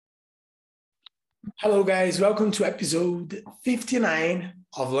Hello, guys. Welcome to episode 59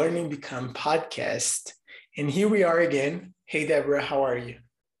 of Learning Become podcast. And here we are again. Hey, Deborah, how are you?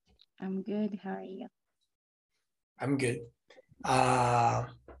 I'm good. How are you? I'm good. Uh,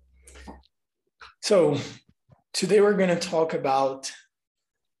 so, today we're going to talk about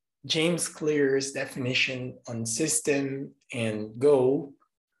James Clear's definition on system and goal,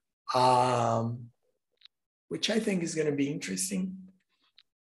 um, which I think is going to be interesting.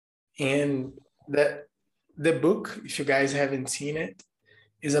 And the book, if you guys haven't seen it,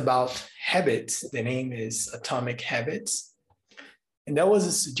 is about habits. The name is Atomic Habits. And that was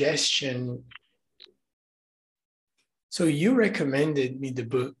a suggestion. So you recommended me the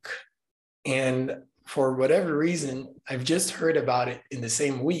book. And for whatever reason, I've just heard about it in the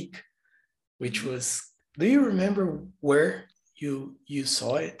same week, which was, do you remember where you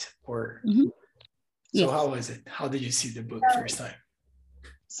saw it? Or hmm so Yes. how was it? How did you see the book first time?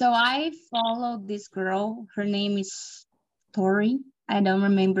 So I followed this girl. Her name is Tori. I don't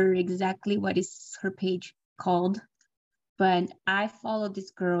remember exactly what is her page called, but I followed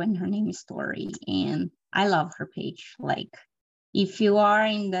this girl and her name is Tori. And I love her page. Like, if you are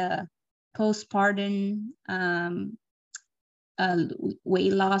in the postpartum uh,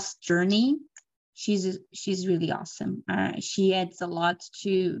 weight loss journey, she's really awesome. She adds a lot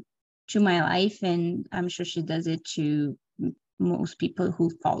to my life, and I'm sure she does it to most people who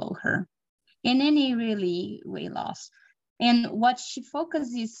follow her in any really weight loss. And what she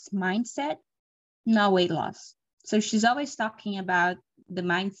focuses is mindset, not weight loss. So she's always talking about the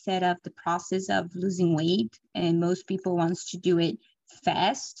mindset of the process of losing weight, and most people wants to do it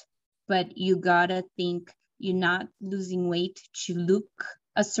fast, but you gotta think you're not losing weight to look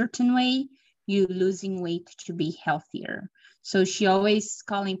a certain way, you're losing weight to be healthier. So she always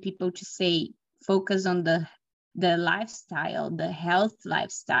calling people to say focus on the lifestyle, the health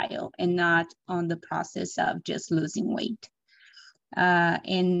lifestyle, and not on the process of just losing weight.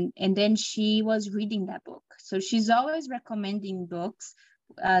 And then she was reading that book. So she's always recommending books.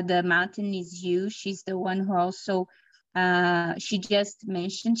 The Mountain is You. She's the one who also she just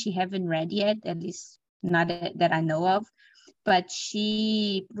mentioned she haven't read yet, at least not that I know of, but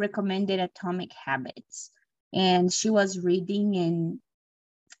she recommended Atomic Habits, and she was reading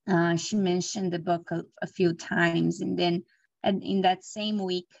and she mentioned the book a few times, and then in that same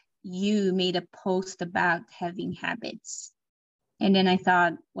week you made a post about having habits, and then I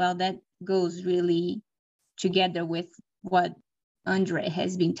thought, well, that goes really together with what Andre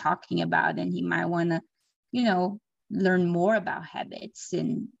has been talking about, and he might want to, you know, learn more about habits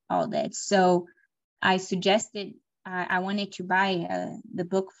and all that. So I suggested I wanted to buy the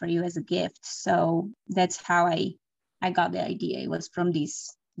book for you as a gift. So that's how I got the idea. It was from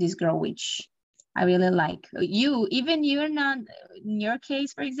this girl, which I really like. You, even you're not, in your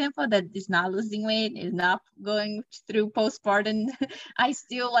case, for example, that is not losing weight, is not going through postpartum. I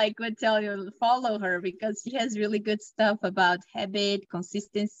still like would tell you follow her because she has really good stuff about habit,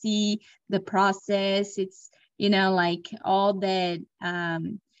 consistency, the process. It's, like all that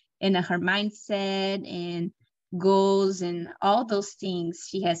in her mindset and goals and all those things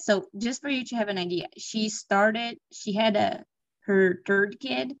she has. So just for you to have an idea, she had her third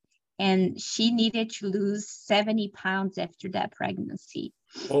kid, and she needed to lose 70 pounds after that pregnancy.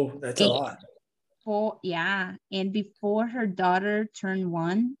 Oh, that's a And lot. yeah, and before her daughter turned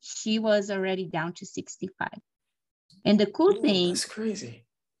 1, she was already down to 65. And the cool Oh, thing, that's crazy.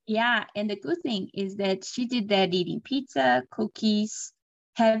 yeah, and the good thing is that she did that eating pizza, cookies,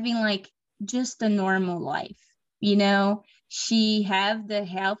 having like just a normal life. She have the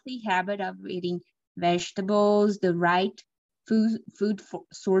healthy habit of eating vegetables, the right food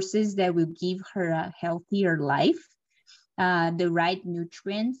sources that will give her a healthier life, the right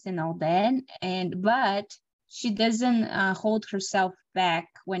nutrients and all that. But she doesn't hold herself back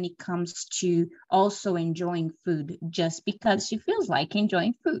when it comes to also enjoying food just because she feels like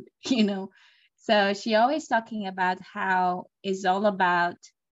enjoying food, So she always talking about how it's all about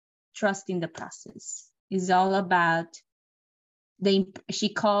trusting the process. It's all about she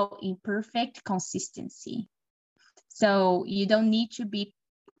called imperfect consistency. So you don't need to be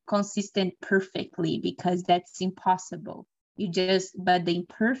consistent perfectly because that's impossible. But the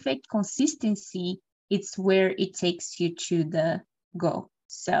imperfect consistency, it's where it takes you to the goal.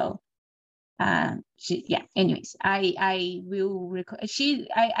 So anyways, I will record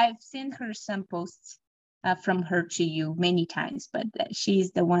I've sent her some posts from her to you many times, but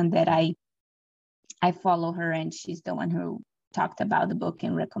she's the one that I follow her, and she's the one who talked about the book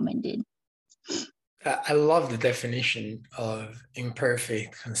and recommended. I love the definition of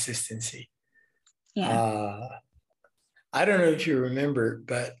imperfect consistency. Yeah. Uh, I don't know if you remember,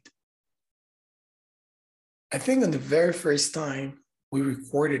 but I think on the very first time we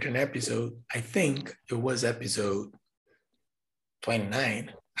recorded an episode, I think it was episode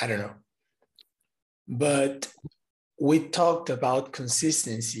 29. I don't know. But we talked about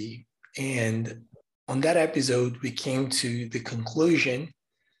consistency. And on that episode, we came to the conclusion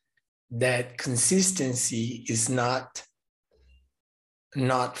that consistency is not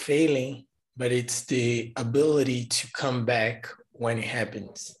failing, but it's the ability to come back when it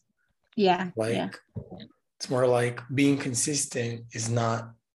happens. Yeah. Like, yeah. It's more like being consistent is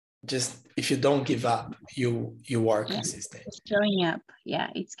not just, if you don't give up, you are consistent. Showing up.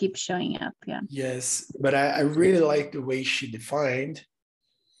 Yeah, it keeps showing up. Yeah. Yes, but I really like the way she defined,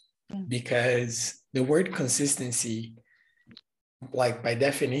 because the word consistency, like by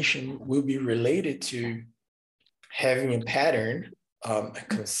definition, will be related to having a pattern, a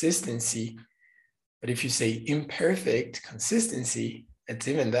consistency. But if you say imperfect consistency, it's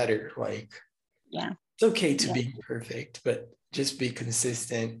even better. Like, yeah, it's okay to be imperfect, but just be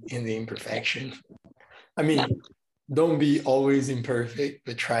consistent in the imperfection. I mean, don't be always imperfect,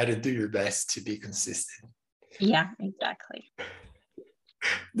 but try to do your best to be consistent. Yeah, exactly.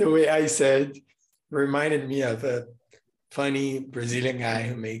 The way I said reminded me of a funny Brazilian guy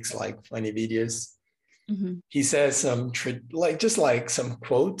who makes like funny videos. Mm-hmm. He says some just like some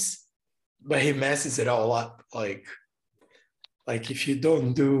quotes, but he messes it all up. Like if you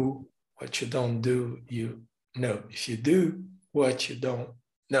don't do what you don't do, you know. If you do what you don't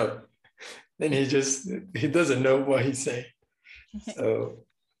know, then he doesn't know what he's saying. So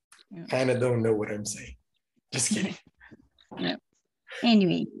kind of don't know what I'm saying. Just kidding. No.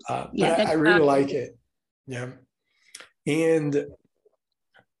 Anyway. But I really like it. Yeah. And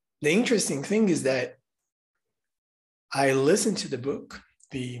the interesting thing is that I listened to the book,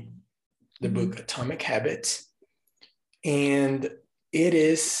 the book Atomic Habits, and it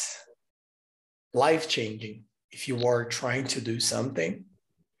is life-changing if you are trying to do something.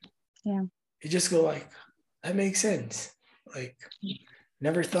 Yeah. You just go like, that makes sense. Like,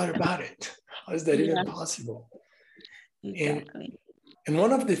 never thought about it. How is that even possible? Exactly. And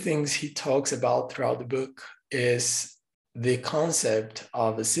one of the things he talks about throughout the book is the concept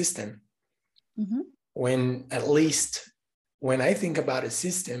of a system. Mm-hmm. When I think about a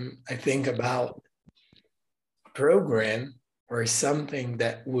system, I think about a program or something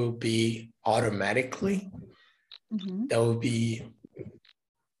that will be automatically,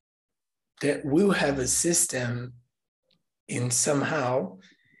 that will have a system in somehow,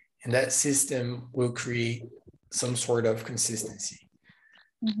 and that system will create some sort of consistency.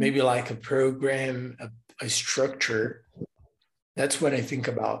 Maybe like a program, a structure. That's what I think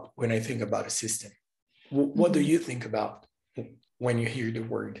about when I think about a system. What do you think about when you hear the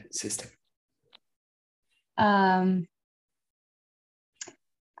word system? I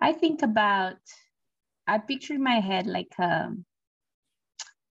picture in my head like how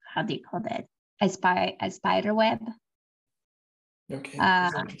do you call that? A spider web. Okay,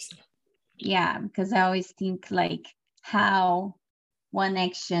 that's interesting. Yeah, because I always think like how one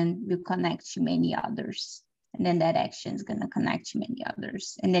action will connect to many others, and then that action is going to connect to many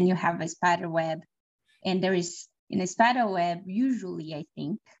others, and then you have a spider web. And there is, in a spider web, usually, I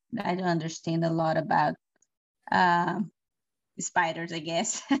think, I don't understand a lot about spiders, I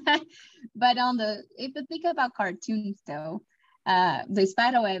guess. But if you think about cartoons, though, the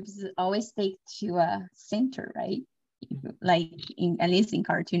spider webs always take to a center, right? Like, at least in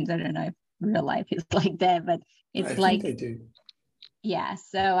cartoons, I don't know if real life is like that, but it's I think they do. Yeah,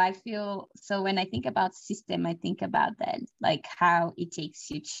 so when I think about system, I think about that, like how it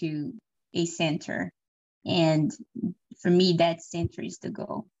takes you to a center. And for me, that center is the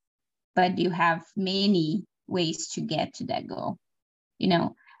goal. But you have many ways to get to that goal. You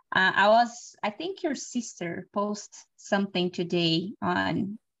know, I think your sister posted something today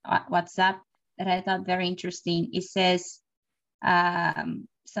on WhatsApp that I thought very interesting. It says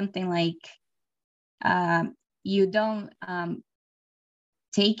something like, you don't,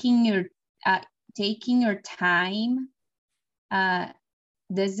 taking your time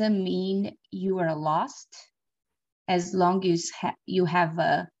doesn't mean you are lost, as long as you have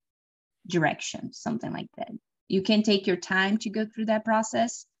a direction, something like that. You can take your time to go through that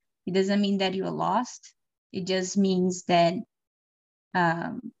process. It doesn't mean that you're lost. It just means that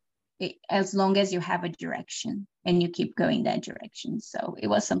as long as you have a direction and you keep going that direction. So it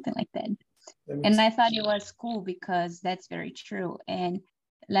was something like that. And I thought it was cool because that's very true. And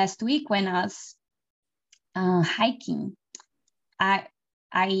last week when I was hiking,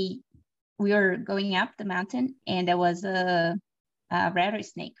 we were going up the mountain, and there was a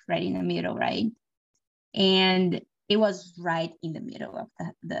rattlesnake right in the middle, right? And it was right in the middle of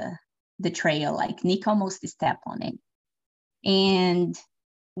the trail, like Nick almost stepped on it. And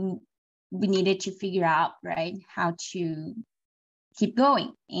we needed to figure out, right, how to keep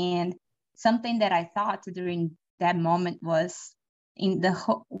going. And something that I thought during that moment was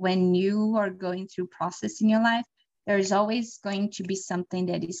when you are going through process in your life, there's always going to be something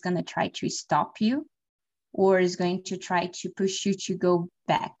that is going to try to stop you, or is going to try to push you to go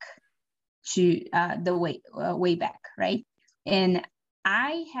back to the way back, right? And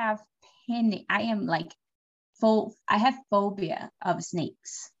I have I have phobia of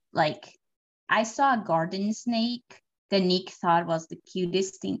snakes. Like, I saw a garden snake that Nick thought was the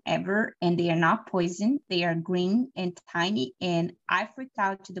cutest thing ever, and they are not poison. They are green and tiny, and I freaked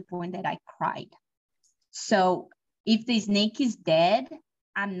out to the point that I cried. So if the snake is dead,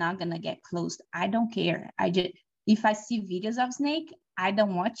 I'm not gonna get close. I don't care. If I see videos of snake, I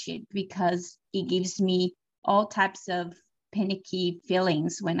don't watch it because it gives me all types of panicky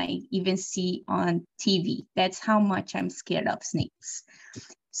feelings when I even see on TV. That's how much I'm scared of snakes.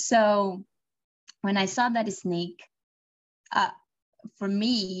 So when I saw that snake, for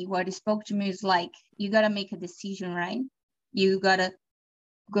me, what it spoke to me is like, you got to make a decision, right? You got to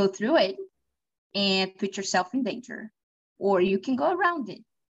go through it and put yourself in danger, or you can go around it,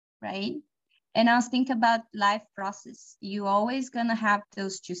 right? And I was thinking about life process. You always gonna have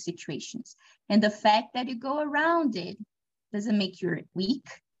those two situations. And the fact that you go around it doesn't make you weak,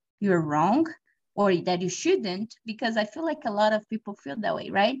 you're wrong, or that you shouldn't, because I feel like a lot of people feel that way,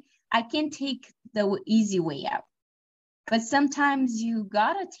 right? I can take the easy way out. But sometimes you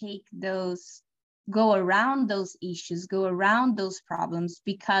gotta go around those issues, go around those problems,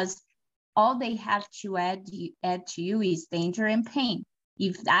 because all they have to add to you is danger and pain.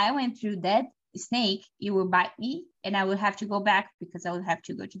 If I went through that snake, it will bite me and I would have to go back because I would have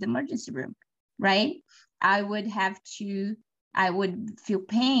to go to the emergency room, right? I would feel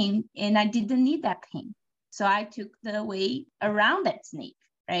pain and I didn't need that pain. So I took the way around that snake,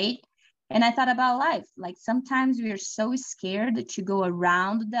 right? And I thought about life. Like, sometimes we are so scared to go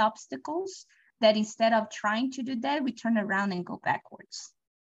around the obstacles that instead of trying to do that, we turn around and go backwards,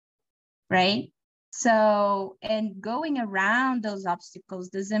 right? So, and going around those obstacles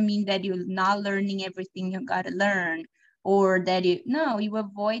doesn't mean that you're not learning everything you got to learn, or that you're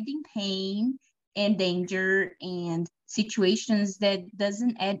avoiding pain and danger and situations that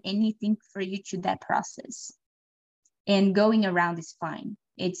doesn't add anything for you to that process. And going around is fine.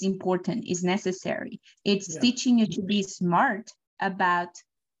 It's important, it's necessary. It's teaching you to be smart about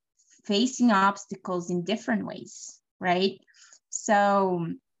facing obstacles in different ways, right? So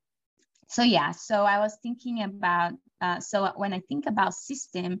I was thinking about, so when I think about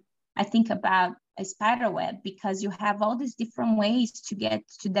system, I think about a spider web, because you have all these different ways to get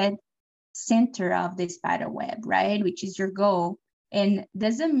to that center of the spider web, right? Which is your goal. And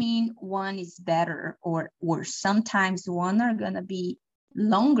doesn't mean one is better or worse. Sometimes one are gonna be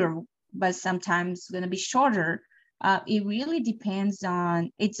longer, but sometimes gonna be shorter. It really depends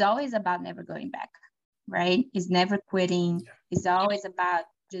on, it's always about never going back, right? It's never quitting. It's always about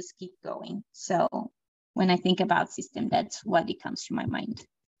just keep going. So when I think about system, that's what it comes to my mind.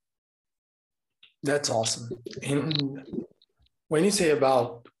 That's awesome. And when you say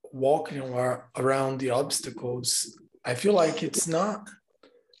about walking around the obstacles, I feel like it's not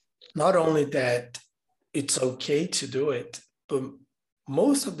only that it's okay to do it, but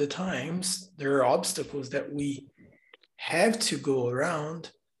most of the times there are obstacles that we have to go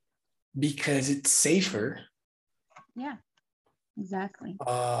around because it's safer. Yeah, exactly.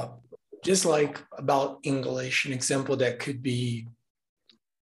 Just like about English, an example that could be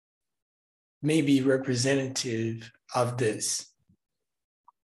maybe representative of this.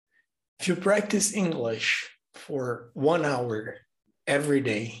 If you practice English for 1 hour every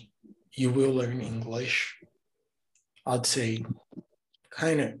day, you will learn English, I'd say,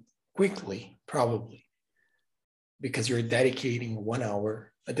 kind of quickly, probably, because you're dedicating 1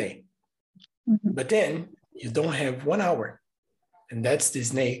 hour a day. Mm-hmm. But then you don't have 1 hour, and that's the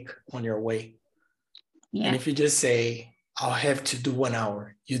snake on your way. Yeah. And if you just say, I'll have to do 1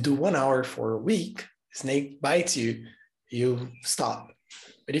 hour, you do 1 hour for a week, snake bites you, you stop.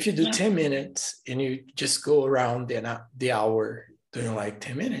 But if you do 10 minutes and you just go around the hour doing like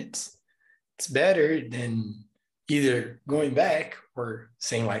 10 minutes, it's better than either going back or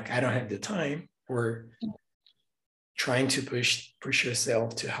saying like, I don't have the time, or trying to push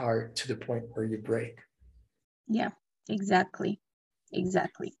yourself too hard to the point where you break. Yeah, exactly.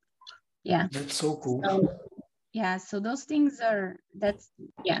 Yeah. That's so cool. So those things so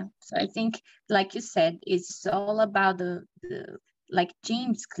I think, like you said, it's all about the like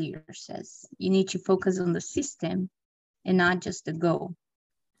James Clear says, you need to focus on the system and not just the goal.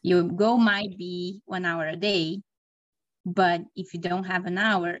 Your goal might be 1 hour a day, but if you don't have an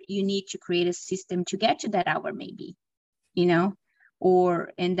hour, you need to create a system to get to that hour, maybe, you know,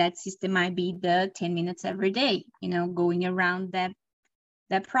 and that system might be the 10 minutes every day, you know, going around that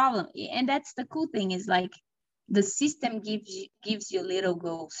problem. And that's the cool thing, is like the system gives you little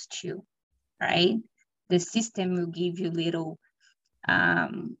goals too, right? The system will give you little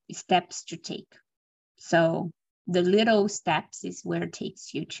steps to take. So the little steps is where it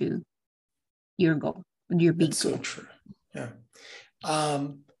takes you to your goal, your big That's goal. so true. Yeah.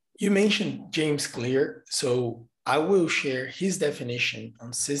 You mentioned James Clear, so I will share his definition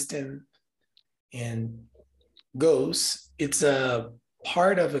on system and goals. It's a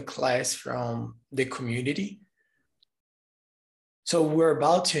part of a class from the community. So we're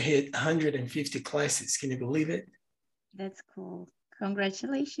about to hit 150 classes. Can you believe it? That's cool.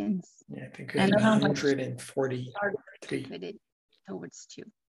 Congratulations. Yeah, I think we had 143. Put it towards too.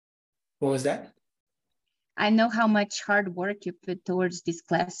 What was that? I know how much hard work you put towards these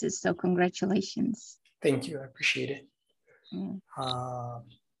classes, so congratulations. Thank you, I appreciate it. Mm.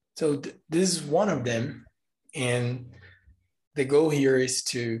 So this is one of them, and the goal here is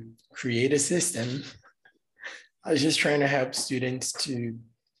to create a system. I was just trying to help students to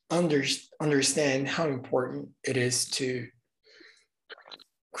understand how important it is to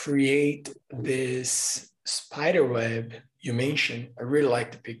create this spider web you mentioned. I really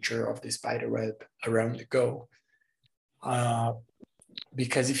like the picture of the spider web around the goal.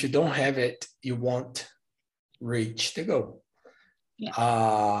 Because if you don't have it, you won't reach the goal.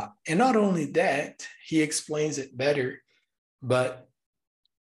 Yeah. And not only that, he explains it better, but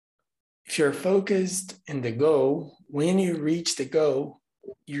if you're focused in the goal, when you reach the goal,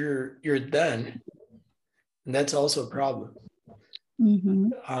 you're done. And that's also a problem.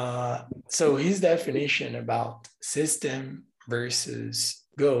 Mm-hmm. So his definition about system versus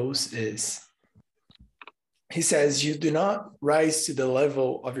goals is, he says, you do not rise to the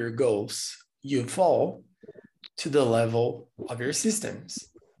level of your goals, you fall to the level of your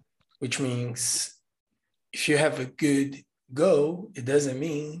systems, which means if you have a good goal, it doesn't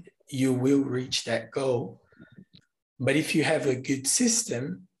mean you will reach that goal. But if you have a good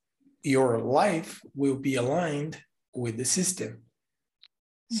system, your life will be aligned with the system.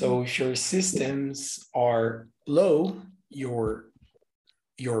 So if your systems are low, your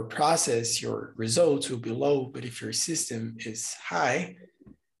process, your results will be low. But if your system is high,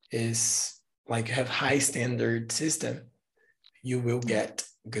 is like have high standard system, you will get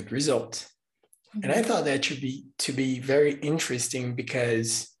good results. Mm-hmm. And I thought that should be very interesting,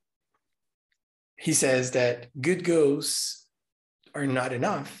 because he says that good goals are not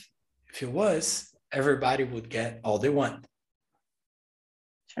enough. If it was, everybody would get all they want.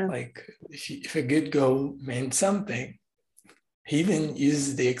 Sure. Like if a good goal meant something, he even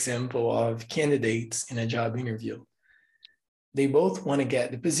uses the example of candidates in a job interview. They both want to get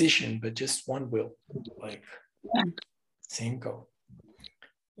the position, but just one will, like same goal.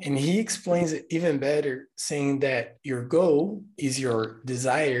 And he explains it even better, saying that your goal is your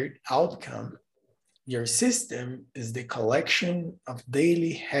desired outcome. Your system is the collection of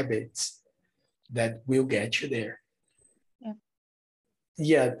daily habits that will get you there.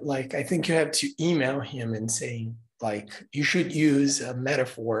 Yeah, like I think you have to email him and say, like, you should use a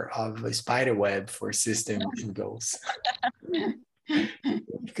metaphor of a spider web for system and goals.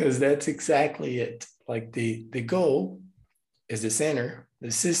 Because that's exactly it. Like the goal is the center,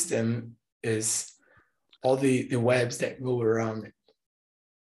 the system is all the webs that go around it.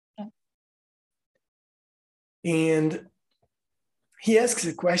 And he asks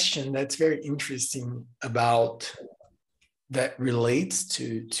a question that's very interesting about that relates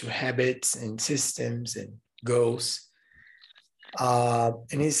to habits and systems and goals.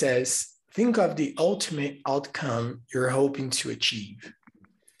 And he says, think of the ultimate outcome you're hoping to achieve.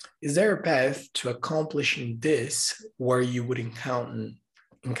 Is there a path to accomplishing this where you would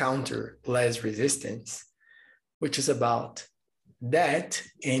encounter less resistance? Which is about that,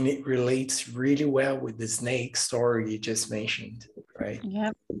 and it relates really well with the snake story you just mentioned, right?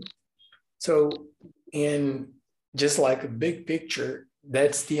 Yeah. So in just like a big picture,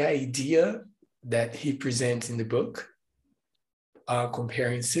 that's the idea that he presents in the book,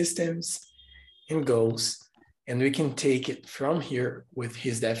 comparing systems and goals. And we can take it from here with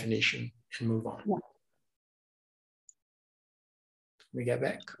his definition and move on. Yeah. We get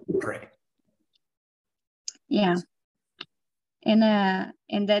back? All right. Yeah. And I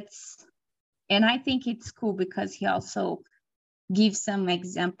think it's cool because he also gives some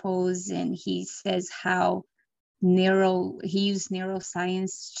examples, and he says how he used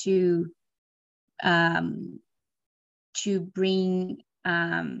neuroscience to bring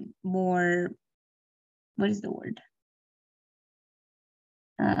more, what is the word?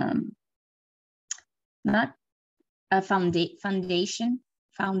 Not a foundation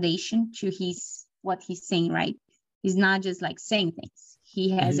to what he's saying, right? He's not just like saying things.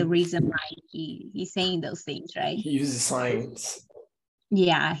 He has a reason why he's saying those things, right? He uses science.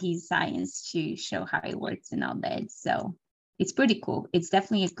 Yeah, he's science to show how it works and all that. So it's pretty cool. It's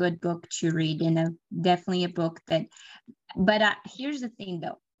definitely a good book to read, and definitely a book that, but here's the thing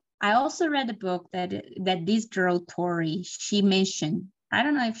though. I also read a book that this girl, Tori, she mentioned. I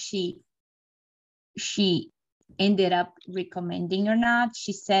don't know if she ended up recommending or not.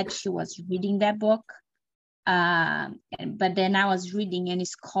 She said she was reading that book. But then I was reading, and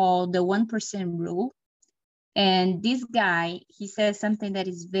it's called The 1% Rule. And this guy, he says something that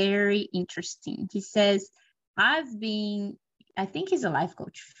is very interesting. He says, I think he's a life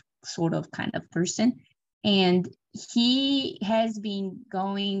coach, sort of kind of person. And he has been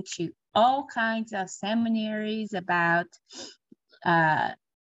going to all kinds of seminaries about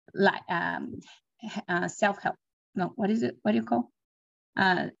self-help. No, what is it? What do you call?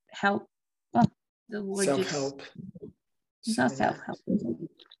 Help. Oh, the word self-help. It's not self-help.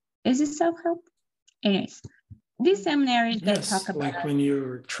 Is it self-help? Anyways, these seminaries that talk about, like when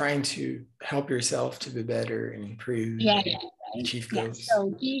you're trying to help yourself to be better and improve, achieve goals.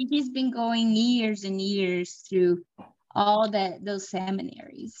 So he's been going years and years through all those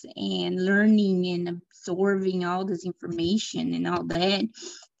seminaries and learning and absorbing all this information and all that.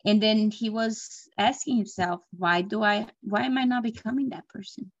 And then he was asking himself, why am I not becoming that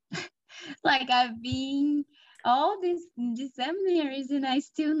person? Like, I've been all these seminaries and I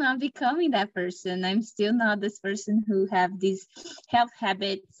still not becoming that person. I'm still not this person who have these health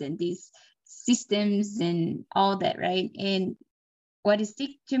habits and these systems and all that, right? And what stuck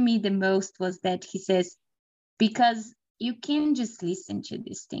to me the most was that he says, because you can't just listen to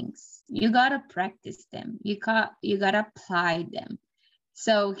these things. You gotta practice them. You gotta apply them.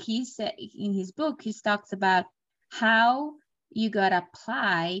 So he said in his book, he talks about how you gotta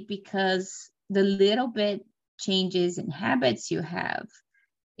apply, because the little bit changes in habits you have,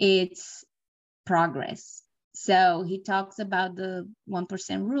 it's progress. So he talks about the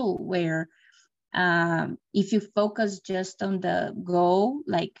 1% rule, where if you focus just on the goal,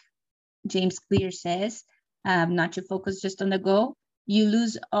 like James Clear says, not to focus just on the goal, you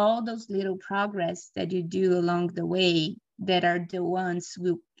lose all those little progress that you do along the way that are the ones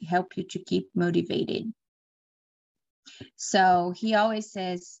will help you to keep motivated. So he always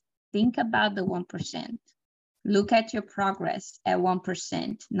says, think about the 1%. Look at your progress at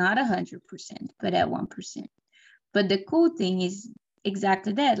 1%, not 100%, but at 1%. But the cool thing is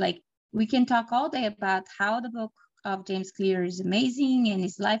exactly that. Like, we can talk all day about how the book of James Clear is amazing and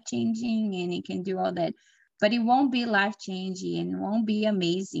it's life-changing and it can do all that, but it won't be life-changing and it won't be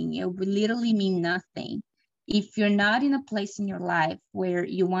amazing. It will literally mean nothing if you're not in a place in your life where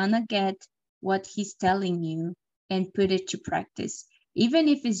you want to get what he's telling you and put it to practice, even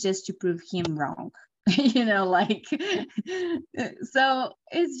if it's just to prove him wrong. Like, so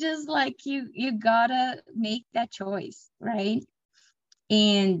it's just like you gotta make that choice, right?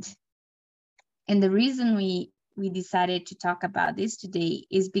 And the reason we decided to talk about this today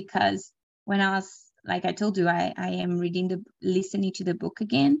is because when I was, like I told you, I am listening to the book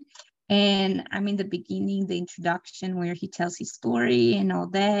again, and I'm in the beginning, the introduction, where he tells his story and all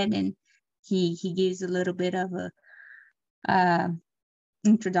that, and he gives a little bit of a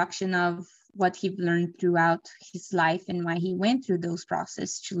introduction of what he learned throughout his life and why he went through those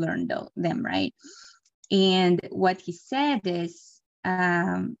processes to learn them, right? And what he said is,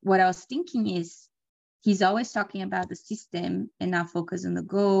 what I was thinking is, he's always talking about the system and not focus on the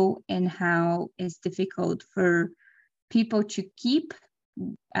goal, and how it's difficult for people to keep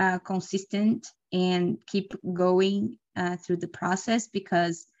consistent and keep going through the process,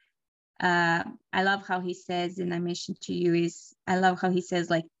 because I love how he says, and I mentioned to you, is I love how he says,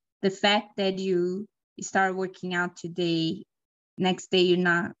 like, the fact that you start working out today, next day you're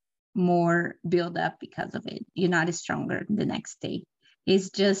not more built up because of it. You're not as stronger the next day.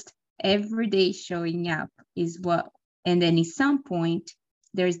 It's just every day showing up is what, and then at some point,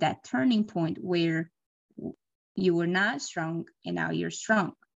 there's that turning point where you were not strong and now you're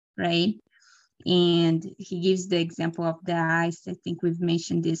strong, right? And he gives the example of the ice. I think we've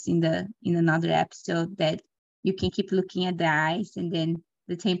mentioned this in another episode, that you can keep looking at the ice and then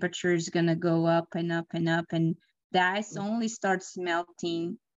the temperature is going to go up and up and up, and the ice only starts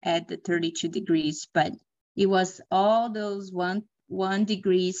melting at the 32 degrees, but it was all those one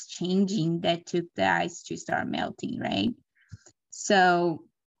degrees changing that took the ice to start melting, right? So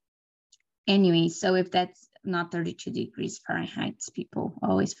anyway, so if that's not 32 degrees Fahrenheit, people,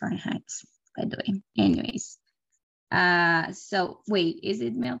 always Fahrenheit, by the way. Anyways, so wait, is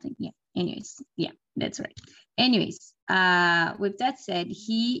it melting? Yeah, anyways, yeah, that's right. Anyways, with that said,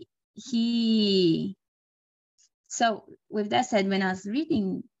 so with that said, when I was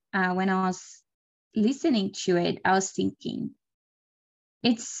reading, when I was listening to it, I was thinking,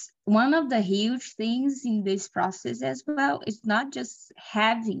 it's one of the huge things in this process as well. It's not just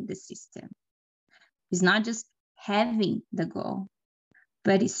having the system. It's not just having the goal,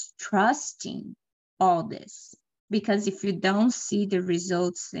 but it's trusting all this. Because if you don't see the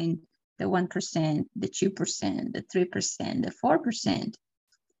results in the 1%, the 2%, the 3%, the 4%,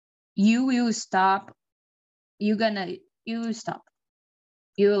 you will stop. You will stop.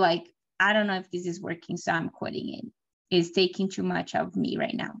 You're like, I don't know if this is working, so I'm quitting it. It's taking too much of me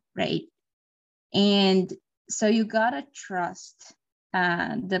right now, right? And so you gotta trust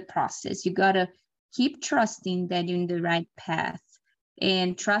the process. You gotta keep trusting that you're in the right path,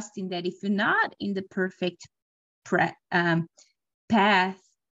 and trusting that if you're not in the perfect path,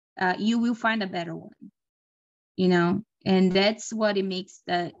 you will find a better one, you know? And that's what it makes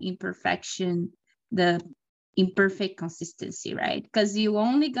the imperfection, the imperfect consistency, right? Because you're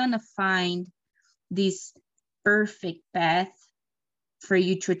only gonna find this perfect path for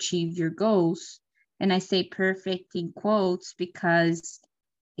you to achieve your goals. And I say perfect in quotes because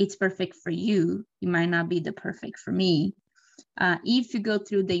it's perfect for you. It might not be the perfect for me. If you go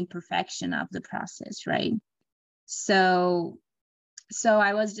through the imperfection of the process, right? So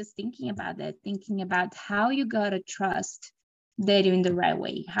I was just thinking about that, thinking about how you gotta trust that you're in the right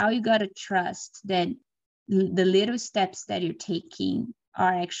way, how you gotta trust that the little steps that you're taking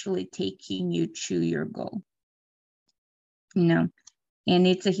are actually taking you to your goal, you know? And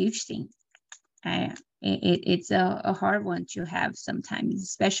it's a huge thing. It's a hard one to have sometimes,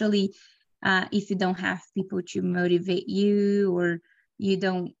 especially if you don't have people to motivate you, or you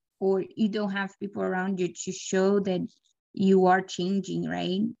don't have people around you to show that you are changing,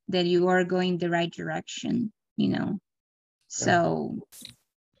 right? That you are going the right direction, you know? So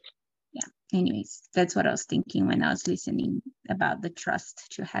yeah, anyways, that's what I was thinking when I was listening about the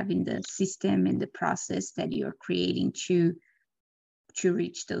trust to having the system and the process that you're creating to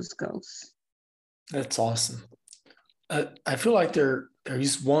reach those goals. That's awesome. I feel like there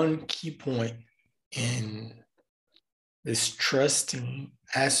is one key point in this trusting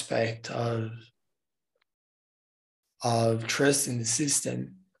aspect of trust in the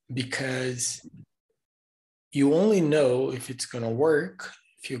system, because you only know if it's going to work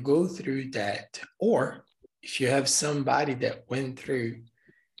if you go through that, or if you have somebody that went through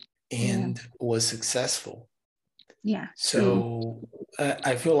and was successful. Yeah. So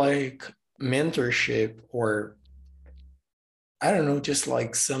I feel like mentorship, or I don't know, just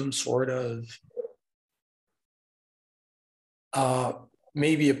like some sort of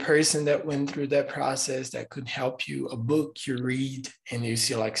maybe a person that went through that process that could help you, a book you read and you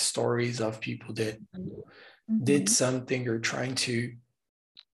see like stories of people that did something you're trying to,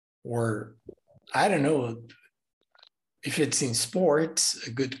 or I don't know, if it's in sports,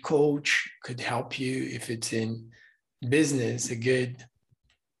 a good coach could help you. If it's in business, a good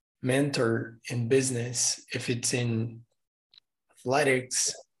mentor in business. If it's in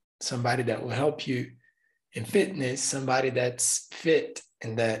athletics, somebody that will help you. In fitness, somebody that's fit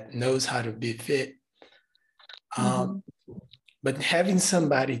and that knows how to be fit. But having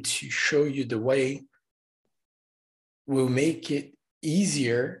somebody to show you the way will make it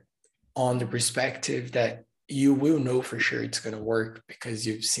easier on the perspective that you will know for sure it's going to work because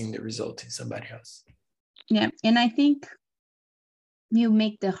you've seen the result in somebody else. Yeah. And I think you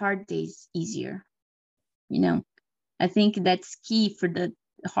make the hard days easier. You know, I think that's key for the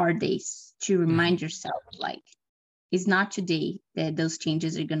hard days, to remind yourself, like, it's not today that those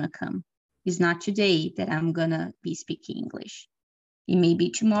changes are going to come. It's not today that I'm going to be speaking English. It may be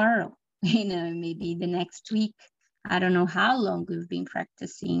tomorrow, you know, it may be the next week. I don't know how long we've been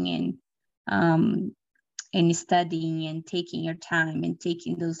practicing and studying and taking your time and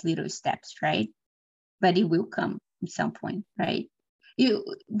taking those little steps, right? But it will come at some point, right?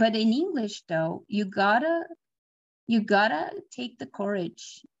 But in English, though, you gotta take the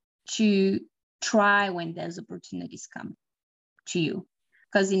courage to try when those opportunities come to you.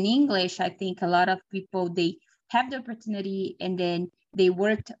 Because in English, I think a lot of people, they have the opportunity and then they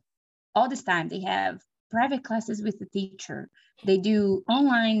worked all this time. They have private classes with the teacher. They do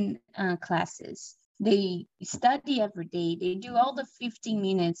online classes. They study every day. They do all the 15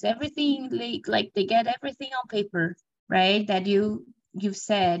 minutes, everything, like they get everything on paper, right? That you've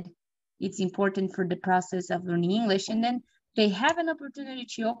said it's important for the process of learning English. And then They have an opportunity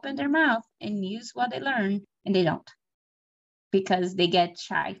to open their mouth and use what they learn, and they don't, because they get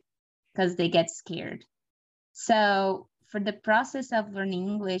shy, because they get scared. So for the process of learning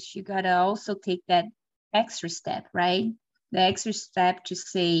English, you gotta also take that extra step, right? The extra step to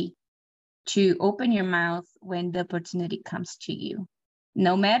say, to open your mouth when the opportunity comes to you.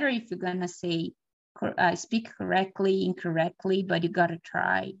 No matter if you're gonna say, speak correctly, incorrectly, but you gotta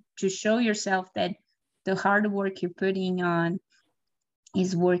try to show yourself that the hard work you're putting on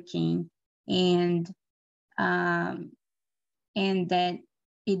is working, and that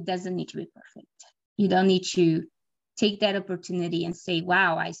it doesn't need to be perfect. You don't need to take that opportunity and say,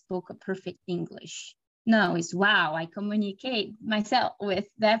 wow, I spoke a perfect English. No, it's wow, I communicate myself with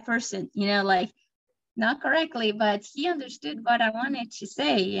that person, like not correctly, but he understood what I wanted to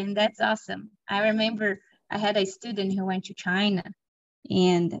say. And that's awesome. I remember I had a student who went to China,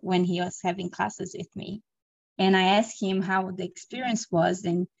 and when he was having classes with me, and I asked him how the experience was.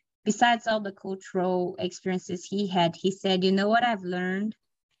 And besides all the cultural experiences he had, he said, you know what I've learned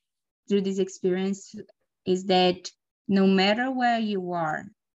through this experience is that no matter where you are,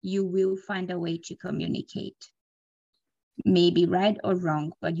 you will find a way to communicate. Maybe right or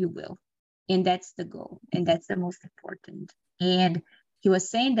wrong, but you will. And that's the goal. And that's the most important. And he was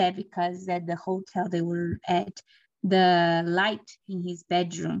saying that because at the hotel they were at, the light in his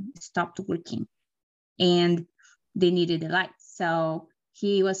bedroom stopped working and they needed a light. So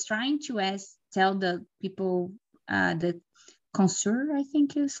he was trying to tell the people, the concierge, I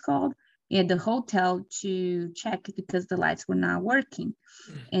think it was called, at the hotel to check because the lights were not working.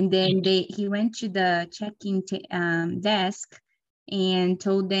 And then he went to the check-in desk and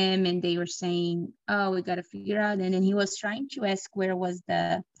told them, and they were saying, oh, we got to figure out. And then he was trying to ask where was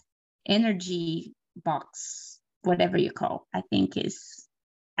the energy box, whatever you call, I think is,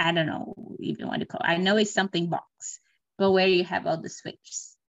 I don't know even what to call. I know it's something box, but where you have all the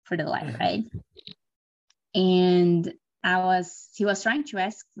switches for the light, right? And he was trying to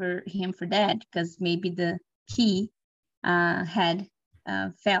ask for him for that because maybe the key had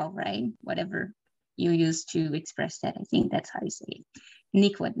fell, right? Whatever you use to express that. I think that's how you say it.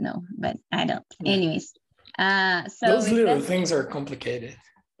 Nick would know, but I don't. Yeah. Anyways, so those little things are complicated.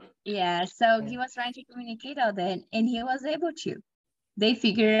 Yeah, so he was trying to communicate all that, and he was able to. They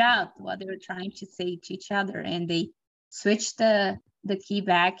figured out what they were trying to say to each other, and they switched the key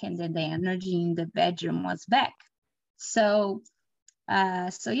back, and then the energy in the bedroom was back. So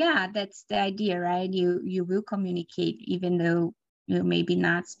yeah, that's the idea, right? You will communicate even though you maybe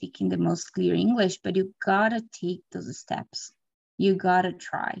not speaking the most clear English, but you gotta take those steps. You gotta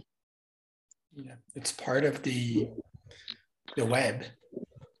try. Yeah, it's part of the web.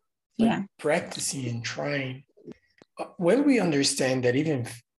 Yeah, practicing and trying. When we understand that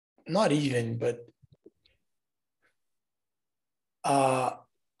I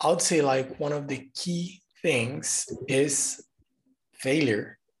would say like one of the key things is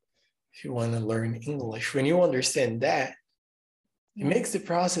failure. If you want to learn English, when you understand that, it makes the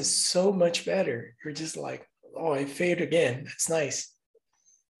process so much better. You're just like, oh, I failed again. That's nice.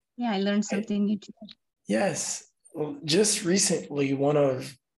 Yeah, I learned something new too. Yes. Well, just recently, one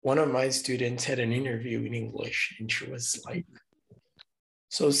of my students had an interview in English, and she was like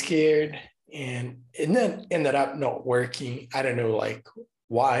so scared, and then ended up not working. I don't know like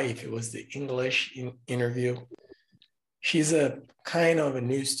why, if it was the English interview. She's a kind of a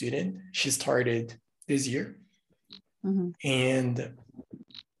new student. She started this year. Mm-hmm. And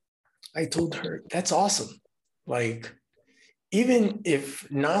I told her, that's awesome. Like, even if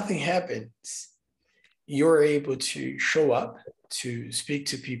nothing happens, you're able to show up, to speak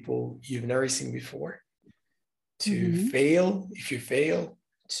to people you've never seen before, to fail if you fail,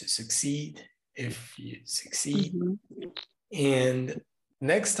 to succeed if you succeed. And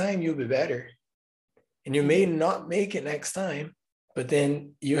next time you'll be better. And you may not make it next time, but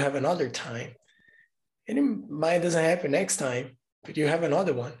then you have another time. And it might doesn't happen next time, but you have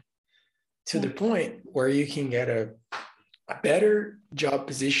another one, to the point where you can get a better job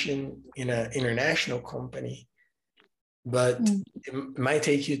position in an international company, but it might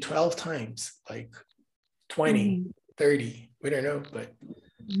take you 12 times, like 20, 30, we don't know. But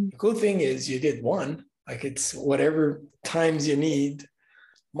the cool thing is you did one, like it's whatever times you need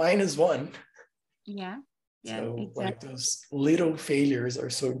minus one. Yeah. So exactly. like those little failures are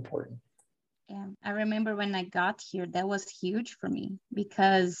so important. Yeah, I remember when I got here, that was huge for me,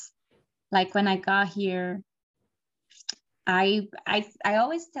 because like when I got here, I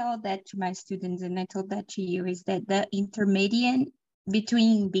always tell that to my students, and I told that to you, is that the intermediate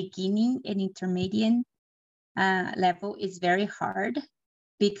between beginning and intermediate level is very hard.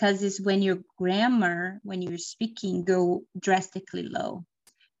 because it's when your grammar, when you're speaking, go drastically low,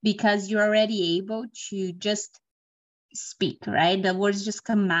 because you're already able to just speak, right? The words just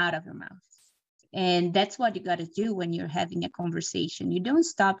come out of your mouth. And that's what you got to do when you're having a conversation. You don't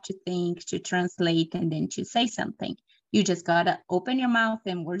stop to think, to translate, and then to say something. You just got to open your mouth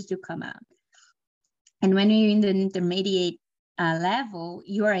and words do come out. And when you're in the intermediate level,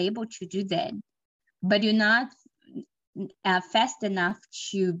 you are able to do that, but you're not fast enough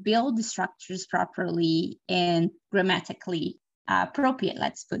to build the structures properly and grammatically appropriate,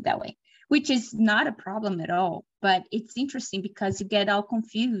 let's put it that way, which is not a problem at all. But it's interesting because you get all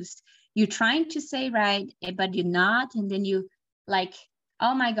confused. You're trying to say right, but you're not. And then you like,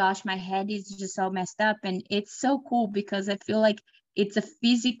 oh my gosh, my head is just all messed up. And it's so cool because I feel like it's a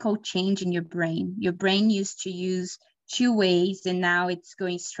physical change in your brain. Your brain used to use 2 ways and now it's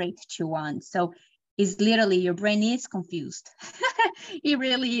going straight to 1. So it's literally your brain is confused. It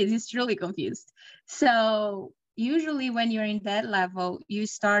really is. It's truly confused. So usually when you're in that level, you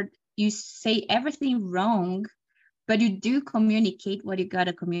say everything wrong, but you do communicate what you got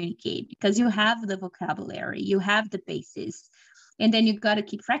to communicate because you have the vocabulary, you have the basis. And then you got to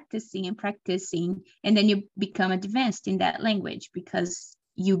keep practicing and practicing. And then you become advanced in that language because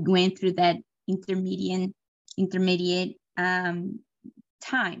you went through that intermediate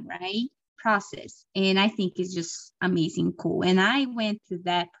time, right? Process. And I think it's just amazing, cool. And I went through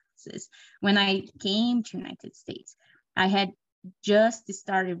that process when I came to United States. I had just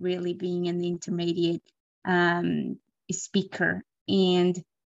started really being an intermediate speaker, and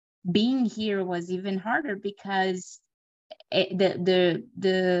being here was even harder because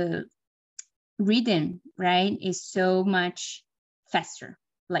the rhythm, right, is so much faster.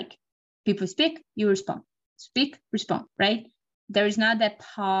 Like people speak, you respond, speak, respond, right? There is not that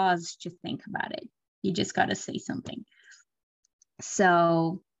pause to think about it. You just got to say something.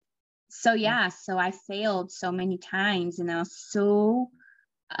 So yeah, so I failed so many times and I was so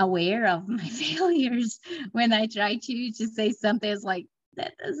aware of my failures when I tried to say something. It's like,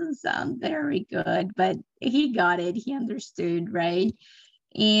 that doesn't sound very good, but he got it. He understood, right?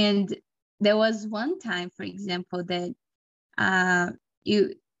 And there was one time, for example, that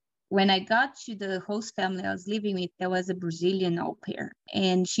when I got to the host family I was living with, there was a Brazilian au pair,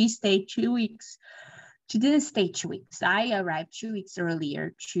 and she stayed 2 weeks. She didn't stay 2 weeks. I arrived 2 weeks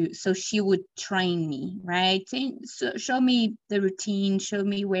earlier, so she would train me, right? So show me the routine, show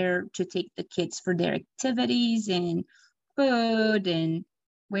me where to take the kids for their activities and food, and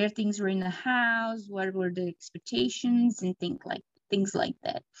where things were in the house, what were the expectations, and things like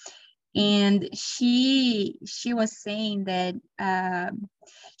that. And she was saying that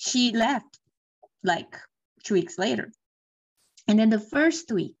she left like 2 weeks later. And then the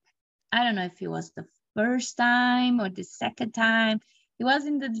first week, I don't know if it was the first time or the second time, it was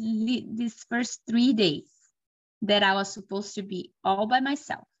in these first 3 days that I was supposed to be all by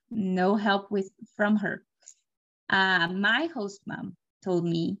myself, no help from her. My host mom told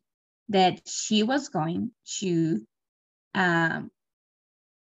me that she was going to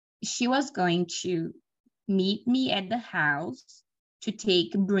meet me at the house to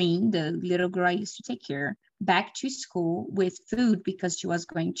take Breen, the little girl I used to take care, back to school with food because she was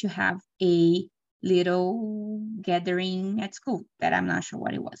going to have a little gathering at school that I'm not sure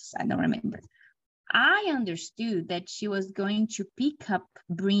what it was. I don't remember. I understood that she was going to pick up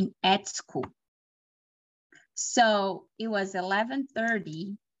Breen at school. So it was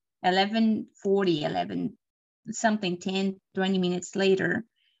 11:30, 11:40, 11 something, 10, 20 minutes later.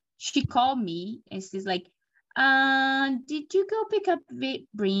 She called me and she's like, did you go pick up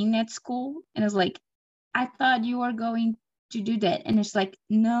Breen at school? And I was like, I thought you were going to do that. And it's like,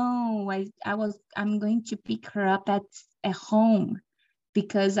 no, I'm going to pick her up at home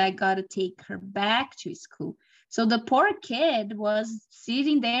because I got to take her back to school. So the poor kid was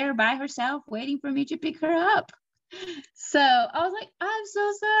sitting there by herself waiting for me to pick her up. So I was like, I'm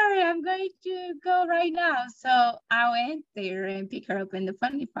so sorry, I'm going to go right now. So I went there and picked her up. And the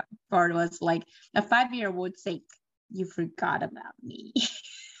funny part was, like, a 5-year-old would say, you forgot about me.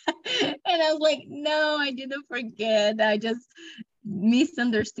 And I was like, no, I didn't forget. I just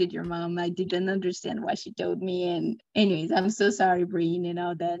misunderstood your mom. I didn't understand what she told me. And anyways, I'm so sorry, Breen, and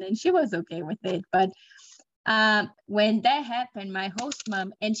all that. And she was okay with it. But when that happened, my host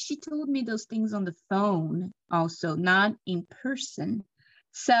mom, and she told me those things on the phone also, not in person.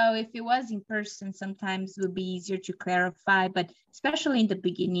 So if it was in person, sometimes it would be easier to clarify, but especially in the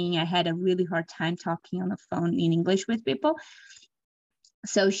beginning, I had a really hard time talking on the phone in English with people.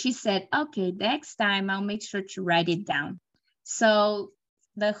 So she said, okay, next time I'll make sure to write it down. So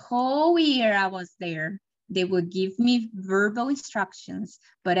the whole year I was there, They would give me verbal instructions,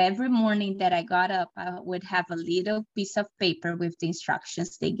 but every morning that I got up, I would have a little piece of paper with the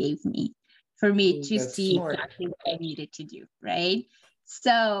instructions they gave me for me to That's see smart. exactly what I needed to do, right?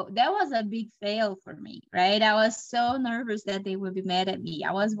 So that was a big fail for me, right? I was so nervous that they would be mad at me.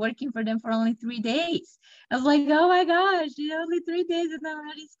 I was working for them for only 3 days. I was like, oh my gosh, only 3 days and I'm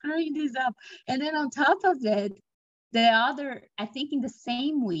already screwing this up. And then on top of that, I think in the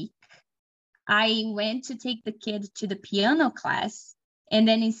same week, I went to take the kid to the piano class. And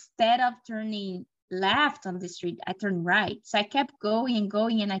then instead of turning left on the street, I turned right. So I kept going and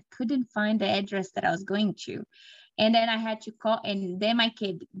going, and I couldn't find the address that I was going to. And then I had to call, and then my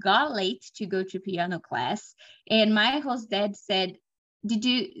kid got late to go to piano class. And my host dad said,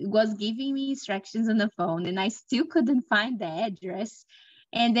 was giving me instructions on the phone, and I still couldn't find the address.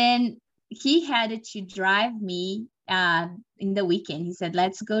 And then he had to drive me in the weekend. He said,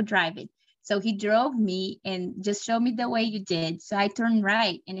 let's go drive it. So he drove me and just showed me the way you did. So I turned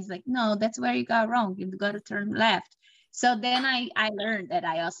right, and he's like, no, that's where you got wrong. You got to turn left. So then I learned that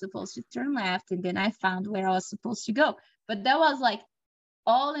I was supposed to turn left, and then I found where I was supposed to go. But that was like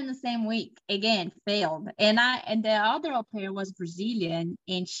all in the same week. Again, failed. And the other au pair was Brazilian,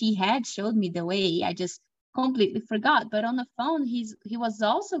 and she had showed me the way. I just completely forgot. But on the phone, he was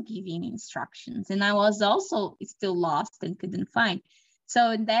also giving me instructions, and I was also still lost and couldn't find.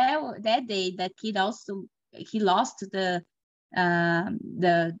 So that day, that kid also, he lost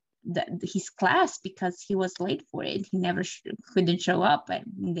his class because he was late for it. He never couldn't show up at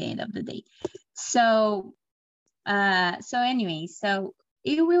the end of the day. So anyway, so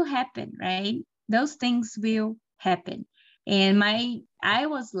it will happen, right? Those things will happen. And I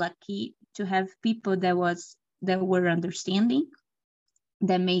was lucky to have people that were understanding,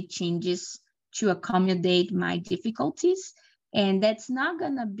 that made changes to accommodate my difficulties. And that's not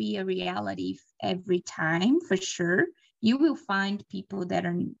gonna be a reality every time, for sure. You will find people that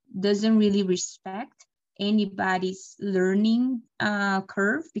doesn't really respect anybody's learning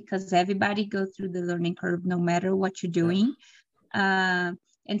curve, because everybody goes through the learning curve no matter what you're doing. And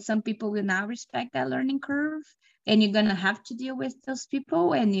some people will not respect that learning curve, and you're gonna have to deal with those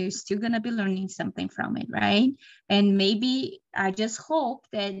people, and you're still gonna be learning something from it, right? And maybe I just hope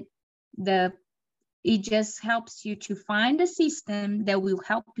that it just helps you to find a system that will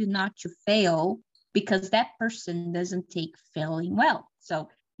help you not to fail, because that person doesn't take failing well. So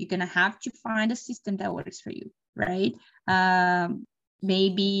you're going to have to find a system that works for you, right?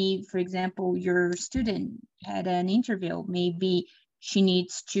 Maybe, for example, your student had an interview. Maybe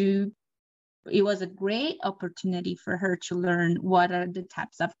it was a great opportunity for her to learn what are the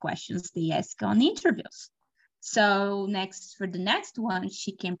types of questions they ask on interviews. So for the next one,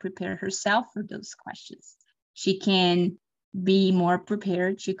 she can prepare herself for those questions. She can be more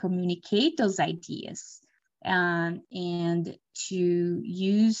prepared to communicate those ideas and to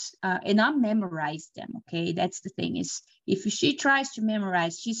use and not memorize them. Okay, that's the thing, is if she tries to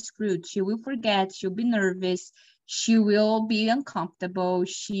memorize, she's screwed. She will forget. She'll be nervous. She will be uncomfortable.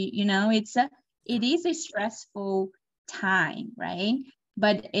 It is a stressful time, right?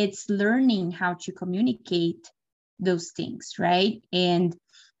 But it's learning how to communicate those things, right? And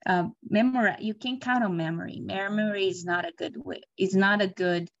you can count on memory. Memory is not a good way. It's not a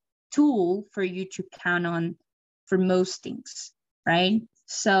good tool for you to count on for most things, right?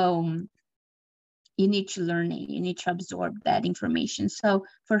 So you need to learn it. You need to absorb that information. So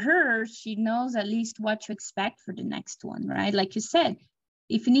for her, she knows at least what to expect for the next one, right? Like you said,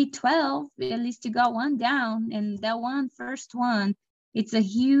 if you need 12, at least you got one down, and that first one, it's a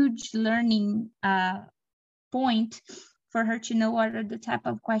huge learning point for her to know what are the type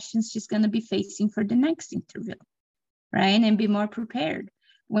of questions she's going to be facing for the next interview, right? And be more prepared.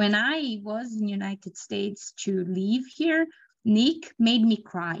 When I was in the United States to leave here, Nick made me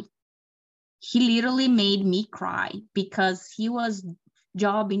cry. He literally made me cry because he was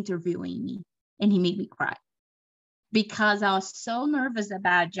job interviewing me, and he made me cry because I was so nervous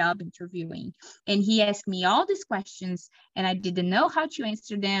about job interviewing. And he asked me all these questions, and I didn't know how to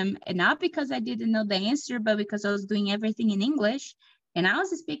answer them. And not because I didn't know the answer, but because I was doing everything in English. And I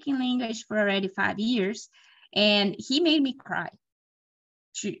was speaking English for already 5 years. And he made me cry,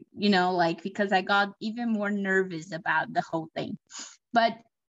 because I got even more nervous about the whole thing. But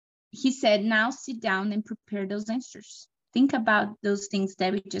he said, now sit down and prepare those answers. Think about those things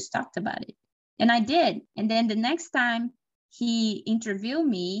that we just talked about it. And I did. And then the next time he interviewed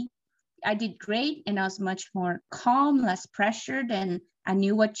me, I did great. And I was much more calm, less pressured. And I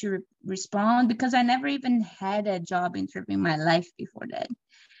knew what to respond, because I never even had a job interview in my life before that.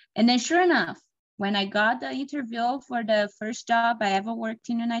 And then sure enough, when I got the interview for the first job I ever worked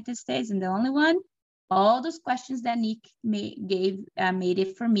in the United States, and the only one, all those questions that Nick made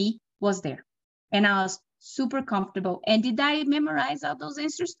it for me was there. And I was super comfortable. And did I memorize all those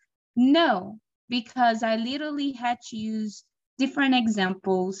answers? No, because I literally had to use different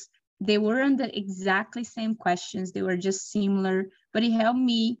examples. They weren't the exactly same questions. They were just similar, but it helped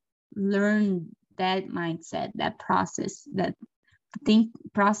me learn that mindset, that process, that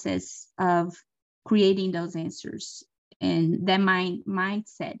process of creating those answers, and that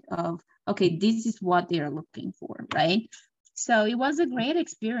mindset of, okay, this is what they are looking for, right? So it was a great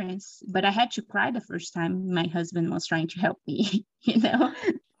experience, but I had to cry the first time my husband was trying to help me, you know?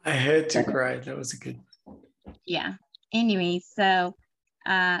 I had to cry. That was a good. Yeah. Anyway, so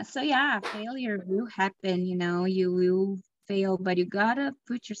yeah, failure will happen, you know, you will fail, but you gotta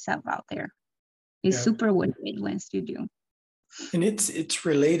put yourself out there. It's super worth it once you do. And it's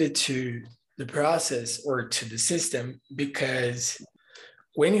related to the process or to the system, because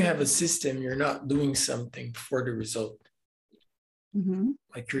when you have a system, you're not doing something for the result. Mm-hmm.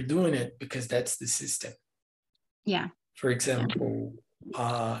 Like you're doing it because that's the system. Yeah. For example,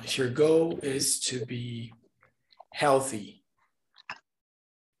 if your goal is to be healthy,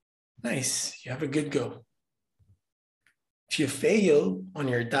 nice, you have a good goal. If you fail on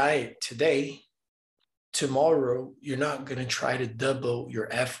your diet today, tomorrow you're not going to try to double your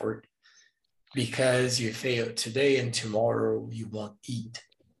effort because you failed today and tomorrow you won't eat.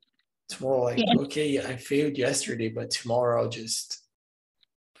 It's more like, okay, I failed yesterday, but tomorrow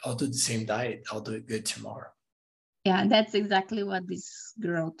I'll do the same diet. I'll do it good tomorrow. Yeah, that's exactly what this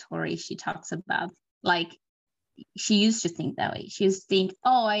girl, Tori, she talks about. Like, she used to think that way. She used to think,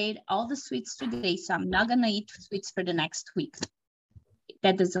 oh, I ate all the sweets today, so I'm not going to eat sweets for the next week.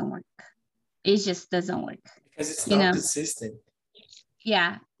 That doesn't work. It just doesn't work. Because it's not consistent.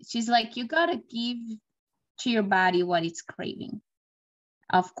 Yeah. She's like, you got to give to your body what it's craving.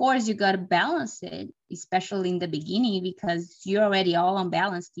 Of course, you got to balance it, especially in the beginning, because you're already all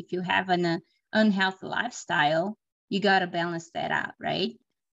unbalanced. If you have an unhealthy lifestyle, you got to balance that out, right?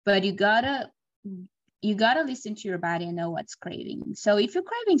 But you got to listen to your body and know what's craving. So if you're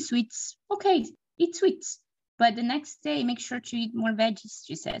craving sweets, okay, eat sweets. But the next day, make sure to eat more veggies,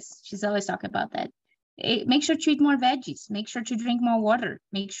 she says. She's always talking about that. Make sure to eat more veggies. Make sure to drink more water.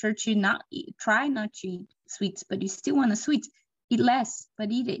 Make sure to try not to eat sweets, but you still want a sweet. Eat less,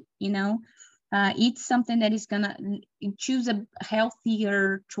 but eat it, you know. Eat something that is gonna choose a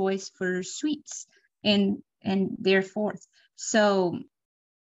healthier choice for sweets and therefore. So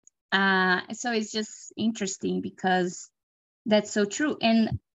it's just interesting because that's so true.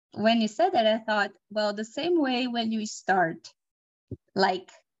 And when you said that, I thought, well, the same way when you start, like,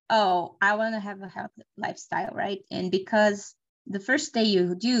 oh, I want to have a healthy lifestyle, right? And because the first day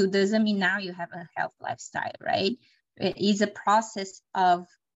you do doesn't mean now you have a health lifestyle, right? It is a process of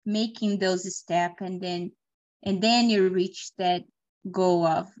making those steps, and then you reach that goal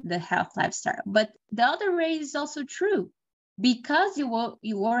of the health lifestyle. But the other way is also true. Because you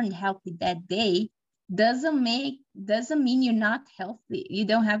weren't healthy that day doesn't mean you're not healthy. You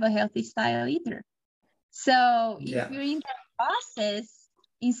don't have a healthy style either. So if you're in that process,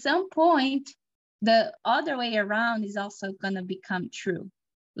 in some point, the other way around is also gonna become true.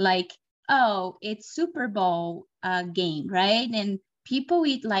 Like, oh, it's Super Bowl game, right? And people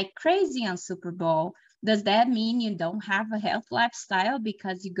eat like crazy on Super Bowl. Does that mean you don't have a health lifestyle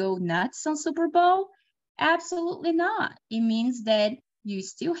because you go nuts on Super Bowl? Absolutely not. It means that you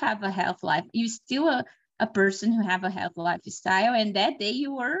still have a health life. You're still a person who have a health lifestyle, and that day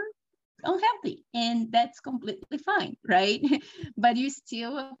you were unhealthy, and that's completely fine, right? But you're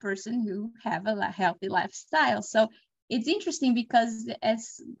still a person who have a healthy lifestyle. So it's interesting because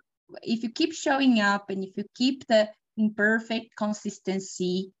if you keep showing up and if you keep the imperfect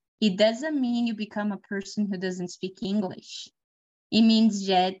consistency, it doesn't mean you become a person who doesn't speak English. It means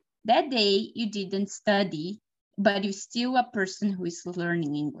that day you didn't study, but you're still a person who is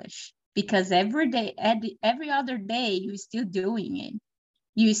learning English, because every day, every other day, you're still doing it.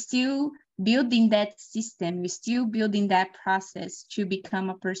 You're still building that system. You're still building that process to become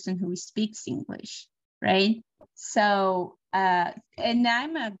a person who speaks English, right? So, and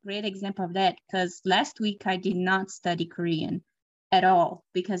I'm a great example of that, because last week I did not study Korean at all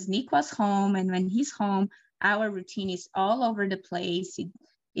because Nick was home, and when he's home, our routine is all over the place.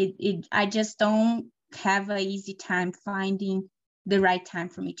 I just don't have an easy time finding the right time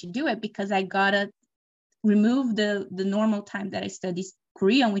for me to do it, because I gotta remove the normal time that I study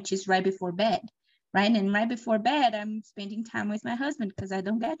Korean, which is right before bed, right? And right before bed, I'm spending time with my husband because I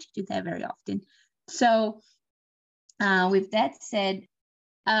don't get to do that very often. So with that said,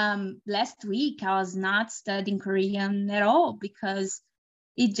 last week I was not studying Korean at all because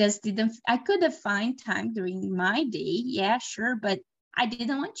it just didn't, I could have find time during my day. Yeah, sure. But I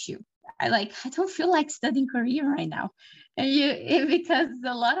didn't want to. I don't feel like studying Korean right now. And because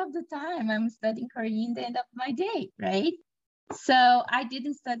a lot of the time I'm studying Korean the end of my day, right? So I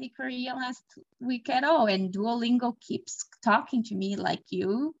didn't study Korean last week at all. And Duolingo keeps talking to me like,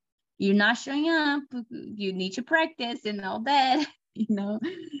 you're not showing up, you need to practice and all that,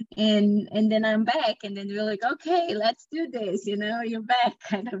 and then I'm back, and then we're like, okay, let's do this, you're back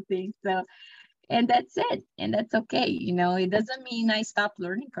kind of thing. So, and that's it. And that's okay. It doesn't mean I stopped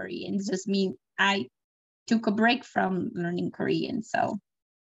learning Korean. It just means I took a break from learning Korean. So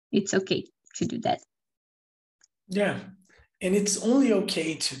it's okay to do that. Yeah. And it's only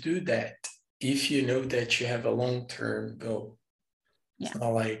okay to do that if you know that you have a long-term goal. Yeah. It's not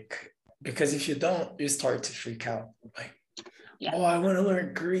like, because if you don't, you start to freak out. Like, oh, I want to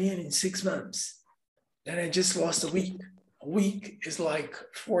learn Korean in 6 months. And I just lost a week. A week is like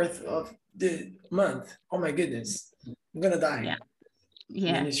 4th of the month. Oh my goodness, I'm going to die. Yeah.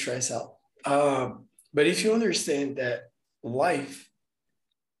 And then you stress out. But if you understand that life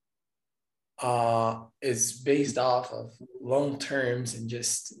is based off of long terms, and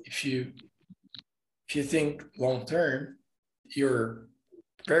just if you think long term, you're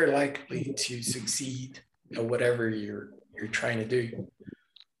very likely to succeed at whatever you're trying to do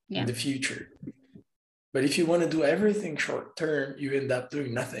in the future. But if you want to do everything short term, you end up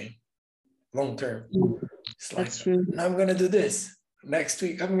doing nothing long term. It's like, now I'm going to do this. Next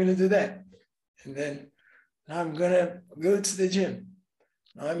week, I'm going to do that. And then now I'm going to go to the gym.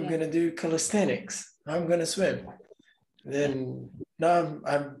 Now I'm going to do calisthenics. Now I'm going to swim. And then now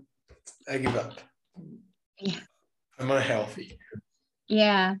I give up. Yeah. I'm unhealthy.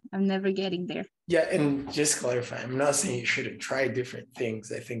 Yeah, I'm never getting there. Yeah, and just clarify, I'm not saying you shouldn't try different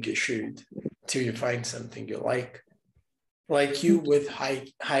things. I think you should till you find something you like. Like you with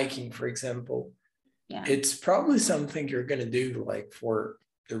hiking, for example. Yeah. It's probably something you're going to do like for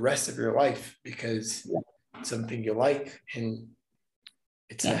the rest of your life because it's something you like and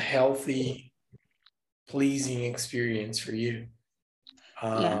it's a healthy, pleasing experience for you.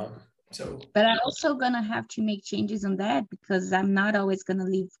 But I'm also going to have to make changes on that because I'm not always going to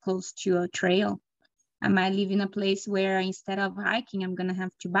live close to a trail. I might live in a place where instead of hiking, I'm going to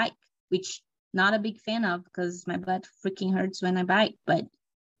have to bike, which not a big fan of because my butt freaking hurts when I bike. But,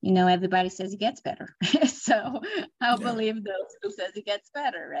 everybody says it gets better. So I'll believe those who says it gets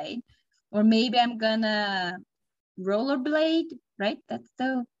better, right? Or maybe I'm going to rollerblade, right? That's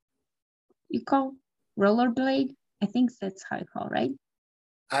you call rollerblade? I think that's how you call, right?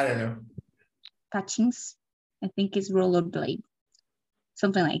 I don't know. Patins, I think is rollerblade.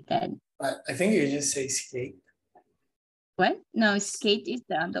 Something like that. I think you just say skate. What? No, skate is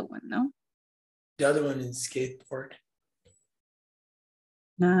the other one, no? The other one is skateboard.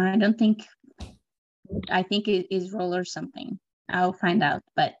 No, I don't think. I think it is roller something. I'll find out.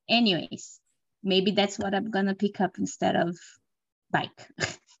 But anyways, maybe that's what I'm going to pick up instead of bike.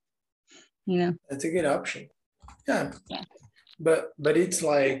 That's a good option. Yeah. But it's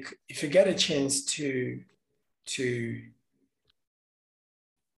like if you get a chance to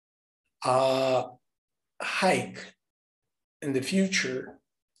hike in the future,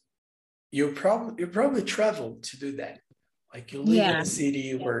 you'll probably travel to do that. Like you live in a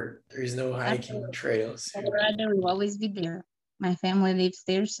city where there is no hiking trails. Colorado will always be there. My family lives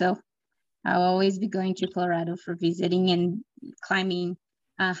there, so I'll always be going to Colorado for visiting and climbing,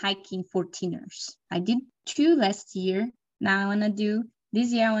 hiking 14ers. I did 2 last year. Now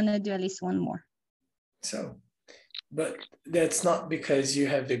this year I want to do at least 1 more. So, but that's not because you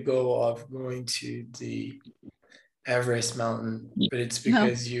have the goal of going to the Everest mountain, but it's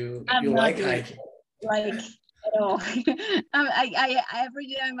because you like hiking. Like at all. I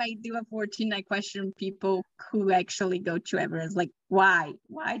every time I do a 14, I question people who actually go to Everest. Like, why?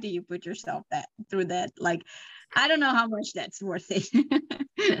 Why do you put yourself through that? Like, I don't know how much that's worth it.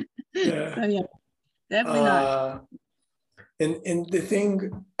 So definitely not. And the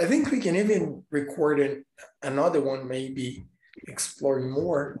thing, I think we can even record another one, maybe exploring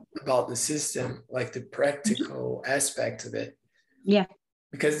more about the system, like the practical aspect of it. Yeah.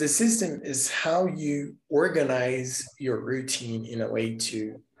 Because the system is how you organize your routine in a way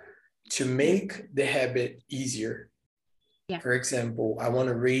to make the habit easier. Yeah. For example, I want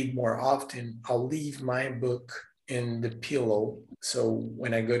to read more often. I'll leave my book in the pillow. So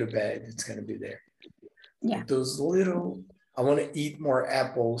when I go to bed, it's going to be there. Yeah. Like those little, I want to eat more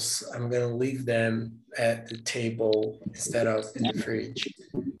apples. I'm going to leave them at the table instead of in the fridge.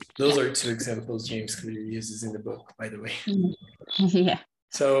 Those are 2 examples James Clear uses in the book, by the way. Yeah.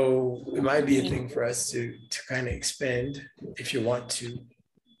 So it might be a thing for us to kind of expand if you want to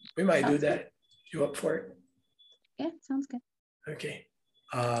We might do Sounds good. that. You up for it? Yeah, sounds good. Okay.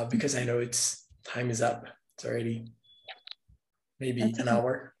 Because I know it's time is up. It's already maybe That's an okay.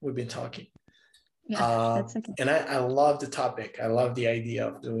 hour we've been talking. Yeah, that's okay. And I love the topic. I love the idea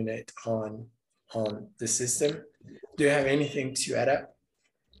of doing it on the system. Do you have anything to add up?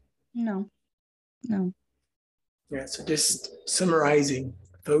 No. Yeah, so just summarizing,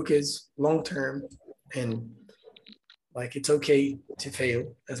 focus long term, and like it's okay to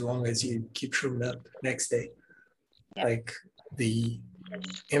fail as long as you keep showing up next day. Yeah. Like the Keep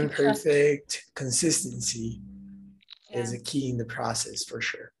trust. imperfect consistency is Yeah. a key in the process for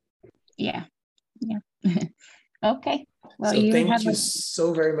sure. Yeah. Okay. Well, So you thank have you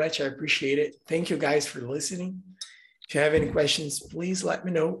so very much. I appreciate it. Thank you guys for listening. If you have any questions, please let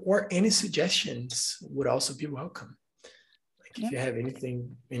me know, or any suggestions would also be welcome. Like if you have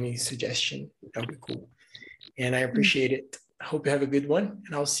anything, any suggestion, that would be cool. And I appreciate it. I hope you have a good one,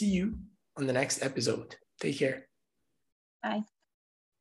 and I'll see you on the next episode. Take care. Bye.